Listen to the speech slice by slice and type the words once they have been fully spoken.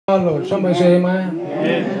Our Lord. Somebody say amen.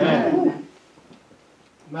 Amen.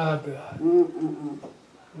 My God.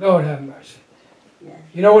 Lord have mercy.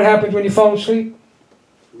 You know what happens when you fall asleep?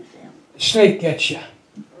 The snake gets you.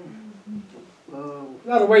 A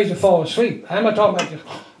lot of ways to fall asleep. I'm not talking about just...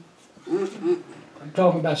 I'm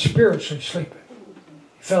talking about spiritually sleeping.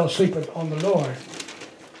 You fell asleep on the Lord.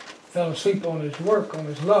 Fell asleep on His work, on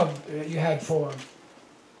His love that you had for Him.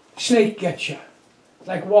 Snake gets you. It's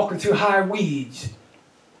like walking through high weeds.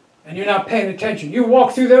 And you're not paying attention. You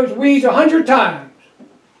walk through those weeds 100 times.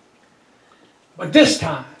 But this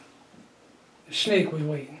time, the snake was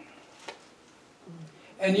waiting.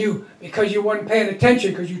 And you, because you weren't paying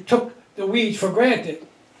attention, because you took the weeds for granted,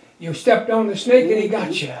 you stepped on the snake and he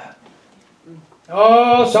got you.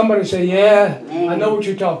 Oh, somebody say, yeah, I know what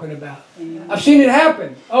you're talking about. I've seen it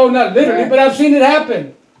happen. Oh, not literally, but I've seen it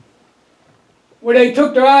happen. Where they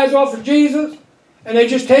took their eyes off of Jesus, and they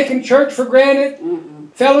just taken church for granted,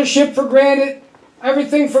 fellowship for granted,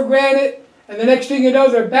 everything for granted, and the next thing you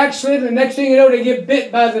know, they're backslid, and the next thing you know, they get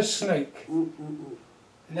bit by the snake. And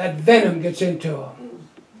that venom gets into them.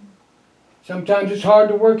 Sometimes it's hard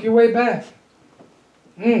to work your way back.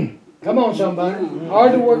 Come on, somebody.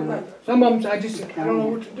 Hard to work back. Some of them, I don't know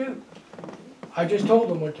what to do. I just told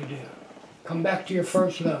them what to do. Come back to your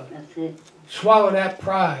first love. That's it. Swallow that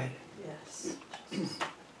pride. Yes.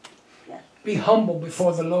 Be humble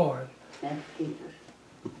before the Lord. That's Jesus.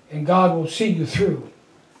 And God will see you through.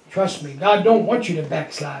 Trust me. God don't want you to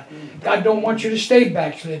backslide. God don't want you to stay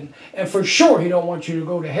backslidden. And for sure He don't want you to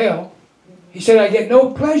go to hell. He said, I get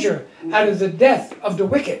no pleasure out of the death of the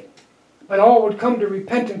wicked, but all would come to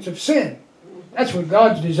repentance of sin. That's what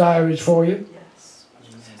God's desire is for you. Yes.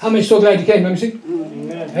 How many so glad you came? Let me see.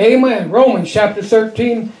 Amen. Romans chapter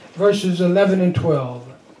 13, verses 11 and 12.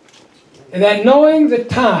 And that knowing the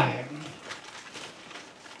time,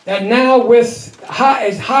 that now is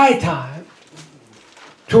high time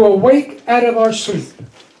to awake out of our sleep.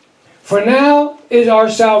 For now is our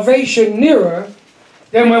salvation nearer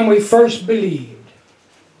than when we first believed.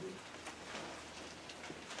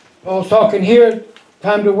 Paul's talking here,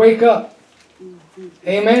 time to wake up.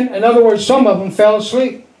 Amen. In other words, some of them fell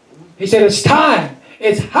asleep. He said it's time.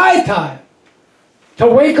 It's high time to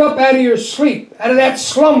wake up out of your sleep, out of that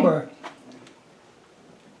slumber,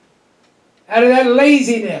 out of that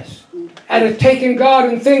laziness, out of taking God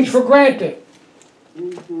and things for granted.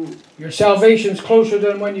 Your salvation's closer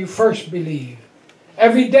than when you first believed.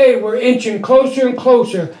 Every day we're inching closer and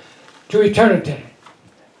closer to eternity.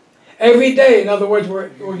 Every day, in other words,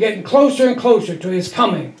 we're getting closer and closer to His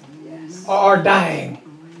coming or our dying.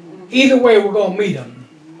 Either way, we're going to meet Him.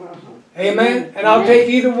 Amen? And I'll take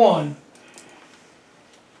either one.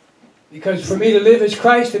 Because for me to live is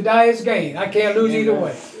Christ, to die is gain. I can't lose either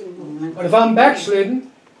way. But if I'm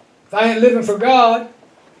backslidden, if I ain't living for God,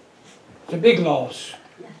 it's a big loss.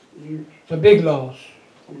 It's a big loss.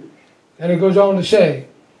 And it goes on to say,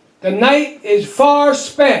 the night is far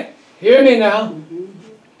spent. Hear me now.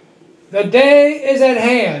 The day is at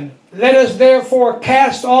hand. Let us therefore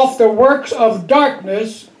cast off the works of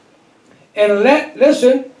darkness and let us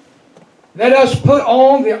put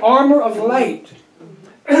on the armor of light.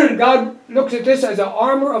 God looks at this as an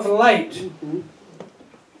armor of light.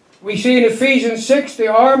 We see in Ephesians 6 the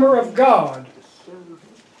armor of God.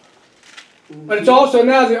 But it's also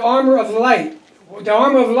now the armor of light. The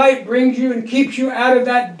armor of light brings you and keeps you out of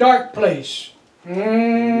that dark place.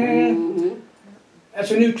 That's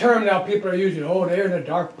a new term now people are using. Oh, they're in a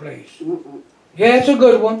dark place. Yeah, it's a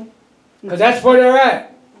good one. Because that's where they're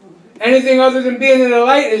at. Anything other than being in the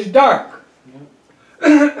light is dark.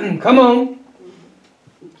 Come on.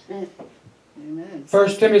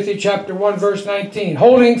 1 Timothy chapter 1 verse 19.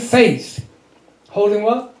 Holding faith. Holding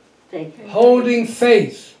what? Faith. Holding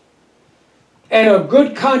faith. And a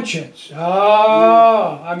good conscience.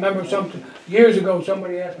 I remember years ago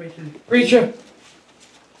somebody asked me, said, preacher,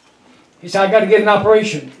 he said, I got to get an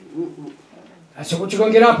operation. I said, what you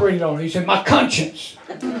going to get operated on? He said, my conscience.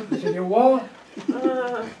 I said, your what?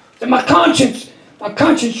 I said, my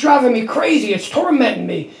conscience driving me crazy. It's tormenting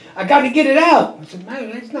me. I got to get it out. I said,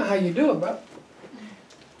 man, that's not how you do it, bro.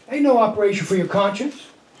 Ain't no operation for your conscience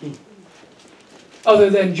other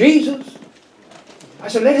than Jesus. I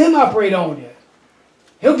said, let Him operate on you.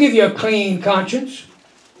 He'll give you a clean conscience.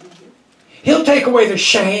 He'll take away the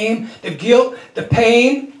shame, the guilt, the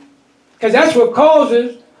pain. Because that's what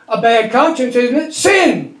causes a bad conscience, isn't it?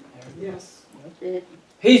 Sin. Yes.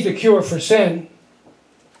 He's the cure for sin.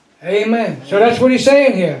 Amen. So that's what he's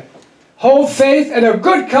saying here. Hold faith and a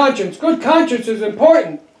good conscience. Good conscience is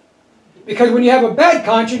important. Because when you have a bad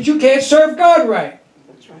conscience, you can't serve God right.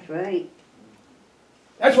 That's right. Right.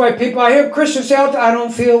 That's why people, I hear Christians say, I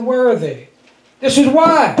don't feel worthy. This is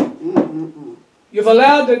why. You've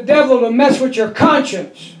allowed the devil to mess with your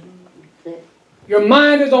conscience. Your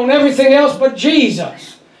mind is on everything else but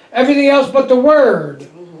Jesus. Everything else but the Word.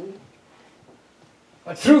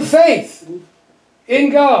 But through faith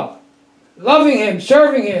in God, loving Him,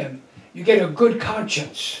 serving Him, you get a good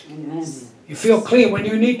conscience. You feel clean. When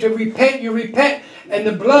you need to repent, you repent. And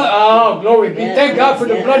the blood, oh, glory be. Thank God for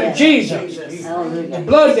the blood of Jesus. The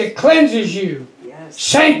blood that cleanses you,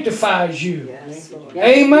 sanctifies you.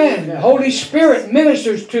 Amen. The Holy Spirit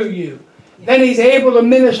ministers to you. Then He's able to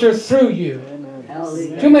minister through you.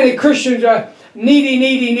 Too many Christians are needy,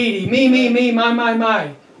 needy, needy. Me, me, me,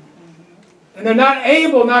 my. And they're not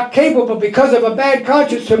able, not capable, because of a bad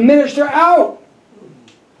conscience, to minister out.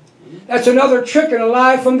 That's another trick and a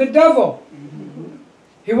lie from the devil.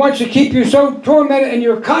 He wants to keep you so tormented in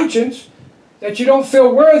your conscience that you don't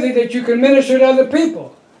feel worthy that you can minister to other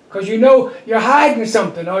people. Because you know you're hiding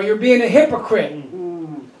something or you're being a hypocrite.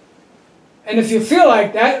 And if you feel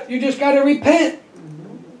like that, you just got to repent.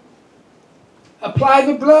 Apply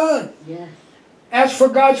the blood. Ask for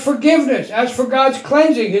God's forgiveness. Ask for God's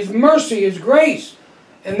cleansing, His mercy, His grace.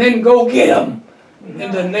 And then go get them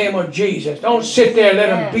in the name of Jesus. Don't sit there and let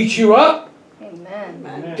them beat you up.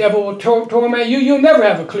 The devil will torment you. You'll never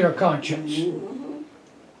have a clear conscience.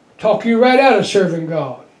 Talk you right out of serving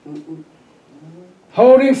God.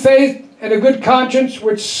 Holding faith and a good conscience,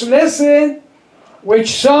 which, listen,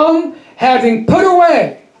 which some, having put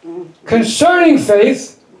away, concerning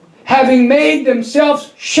faith, having made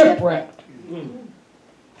themselves shipwrecked.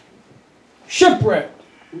 Shipwrecked.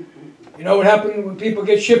 You know what happens when people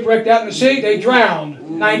get shipwrecked out in the sea? They drown.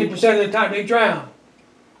 90% of the time they drown.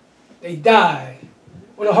 They die.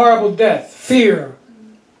 What a horrible death. Fear,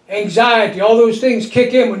 anxiety, all those things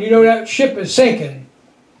kick in when you know that ship is sinking.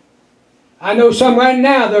 I know some right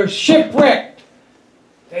now, they're shipwrecked.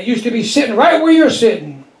 They used to be sitting right where you're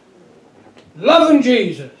sitting. Loving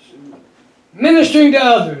Jesus. Ministering to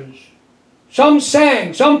others. Some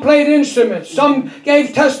sang, some played instruments, some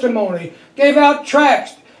gave testimony, gave out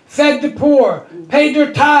tracts, fed the poor, paid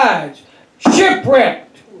their tithes.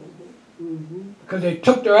 Shipwrecked. Because they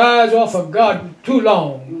took their eyes off of God too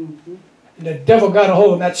long. And the devil got a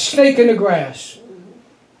hold of them, that snake in the grass.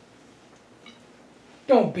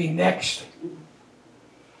 Don't be next.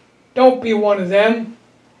 Don't be one of them.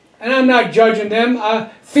 And I'm not judging them. I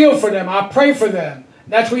feel for them. I pray for them.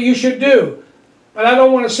 That's what you should do. But I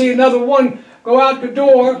don't want to see another one go out the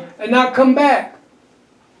door and not come back.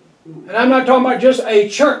 And I'm not talking about just a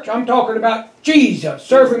church. I'm talking about Jesus,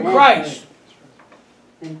 serving Christ.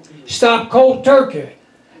 Stop cold turkey.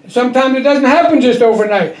 Sometimes it doesn't happen just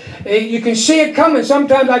overnight. You can see it coming.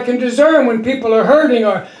 Sometimes I can discern when people are hurting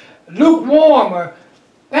or lukewarm or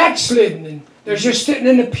backslidden. And they're just sitting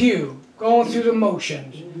in the pew, going through the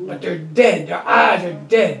motions. But they're dead. Their eyes are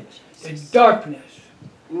dead. There's darkness.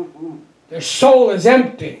 Their soul is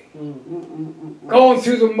empty. Going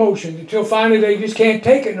through the motions until finally they just can't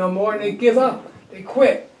take it no more and they give up. They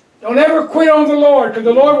quit. Don't ever quit on the Lord, because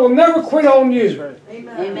the Lord will never quit on you.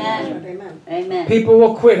 Amen. Amen. People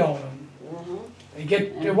will quit on them. They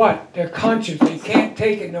get their what? Their conscience. They can't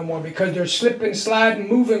take it no more because they're slipping, sliding,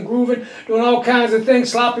 moving, grooving, doing all kinds of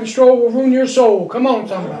things. Slop and stroll will ruin your soul. Come on,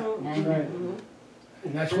 somebody.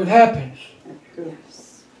 And that's what happens.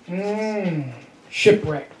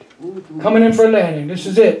 Shipwrecked. Coming in for a landing. This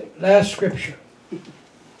is it. Last scripture.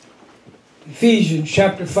 Ephesians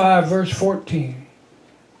chapter 5, verse 14.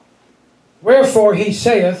 Wherefore he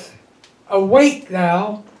saith, awake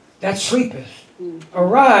thou that sleepest,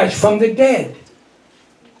 arise from the dead.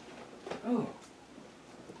 Oh.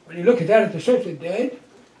 When you look at that at the surface, dead,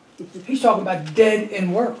 he's talking about dead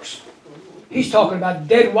in works. He's talking about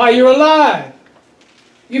dead while you're alive.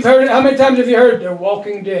 You've heard it. How many times have you heard they're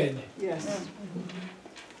walking dead? Yes.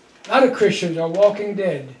 A lot of Christians are walking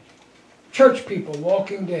dead. Church people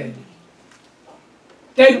walking dead.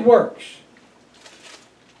 Dead works.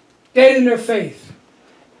 Dead in their faith.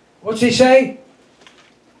 What's he say?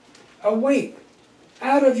 Awake.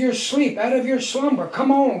 Out of your sleep. Out of your slumber. Come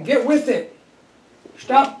on. Get with it.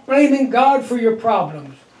 Stop blaming God for your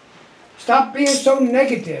problems. Stop being so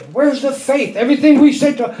negative. Where's the faith? Everything we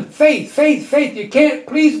say to faith, faith, faith. You can't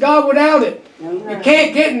please God without it. You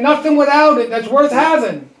can't get nothing without it that's worth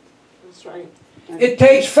having. That's right. It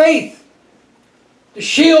takes faith. The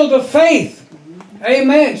shield of faith.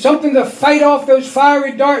 Amen. Something to fight off those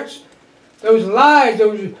fiery darts, those lies,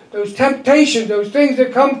 those temptations, those things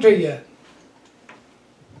that come to you.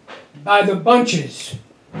 By the bunches.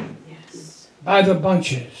 Yes. By the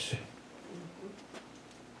bunches.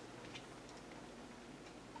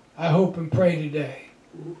 I hope and pray today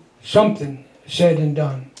Something said and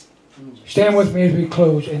done. Stand with me as we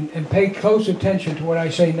close and pay close attention to what I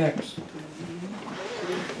say next.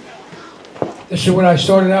 This is what I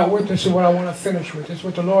started out with. This is what I want to finish with. This is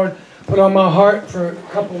what the Lord put on my heart for a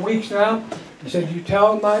couple of weeks now. He said, you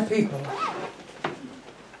tell my people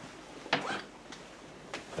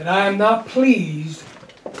that I am not pleased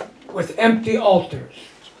with empty altars.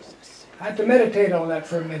 I had to meditate on that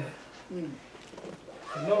for a minute.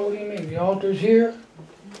 I know what do you mean? The altar's here.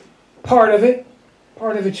 Part of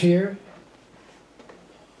it's here.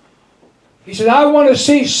 He said, I want to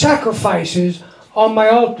see sacrifices on my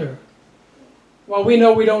altar. Well, we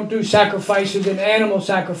know we don't do sacrifices and animal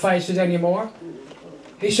sacrifices anymore.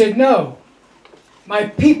 He said, no, my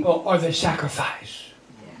people are the sacrifice.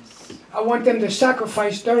 Yes. I want them to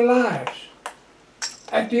sacrifice their lives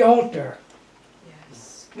at the altar.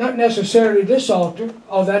 Yes. Not necessarily this altar.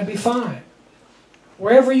 Oh, that'd be fine.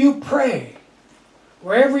 Wherever you pray,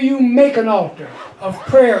 wherever you make an altar of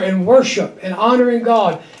prayer and worship and honoring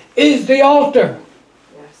God is the altar.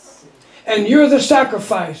 Yes. And you're the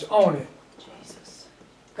sacrifice on it. Jesus.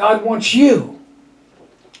 God wants you.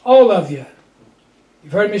 All of you.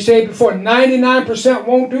 You've heard me say it before, 99%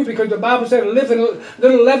 won't do because the Bible said little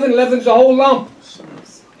leaven leavens the whole lump.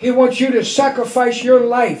 He wants you to sacrifice your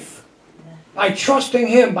life by trusting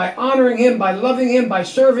Him, by honoring Him, by loving Him, by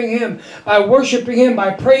serving Him, by worshiping Him, by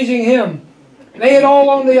praising Him. Lay it all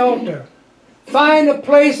on the altar. Find a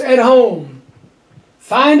place at home.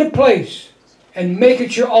 Find a place and make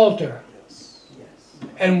it your altar.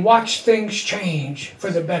 And watch things change for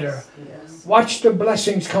the better. Watch the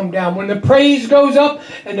blessings come down. When the praise goes up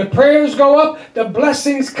and the prayers go up, the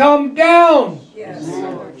blessings come down. Yes.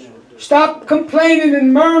 Stop complaining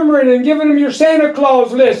and murmuring and giving them your Santa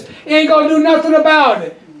Claus list. You ain't going to do nothing about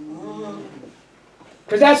it.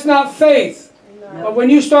 Because that's not faith. But when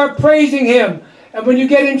you start praising Him and when you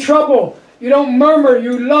get in trouble, you don't murmur,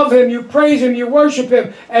 you love Him, you praise Him, you worship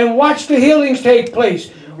Him, and watch the healings take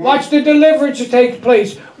place. Watch the deliverances take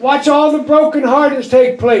place. Watch all the broken hearts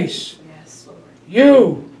take place. Yes, Lord.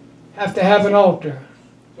 You have to have an altar.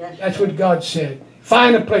 That's what God said.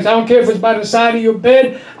 Find a place. I don't care if it's by the side of your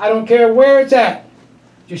bed. I don't care where it's at.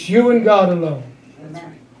 Just you and God alone.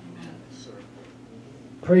 Amen.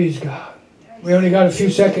 Praise God. We only got a few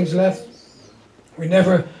seconds left. We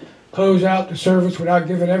never close out the service without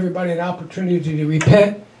giving everybody an opportunity to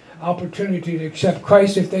repent, opportunity to accept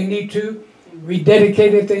Christ if they need to,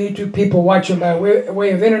 rededicate if they need to. People watching by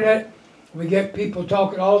way of internet. We get people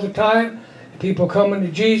talking all the time. People coming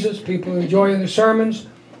to Jesus. People enjoying the sermons.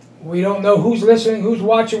 We don't know who's listening, who's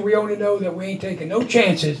watching. We only know that we ain't taking no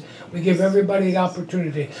chances. We give everybody an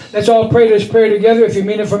opportunity. Let's all pray this prayer together if you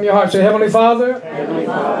mean it from your heart. Say, Heavenly Father,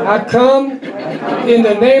 I come in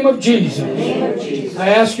the name of Jesus. I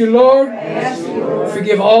ask you, Lord,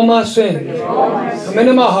 forgive all my sins. Come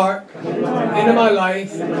into my heart, into my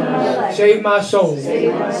life, save my soul,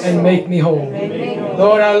 and make me whole.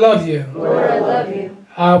 Lord, I love you.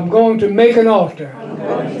 I'm going to make an altar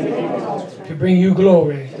to bring you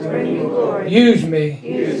glory. Use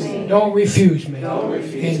me. Don't refuse me.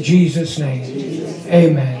 In Jesus' name.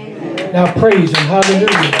 Amen. Now praise Him.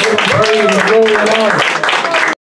 Hallelujah. Praise and glory and honor.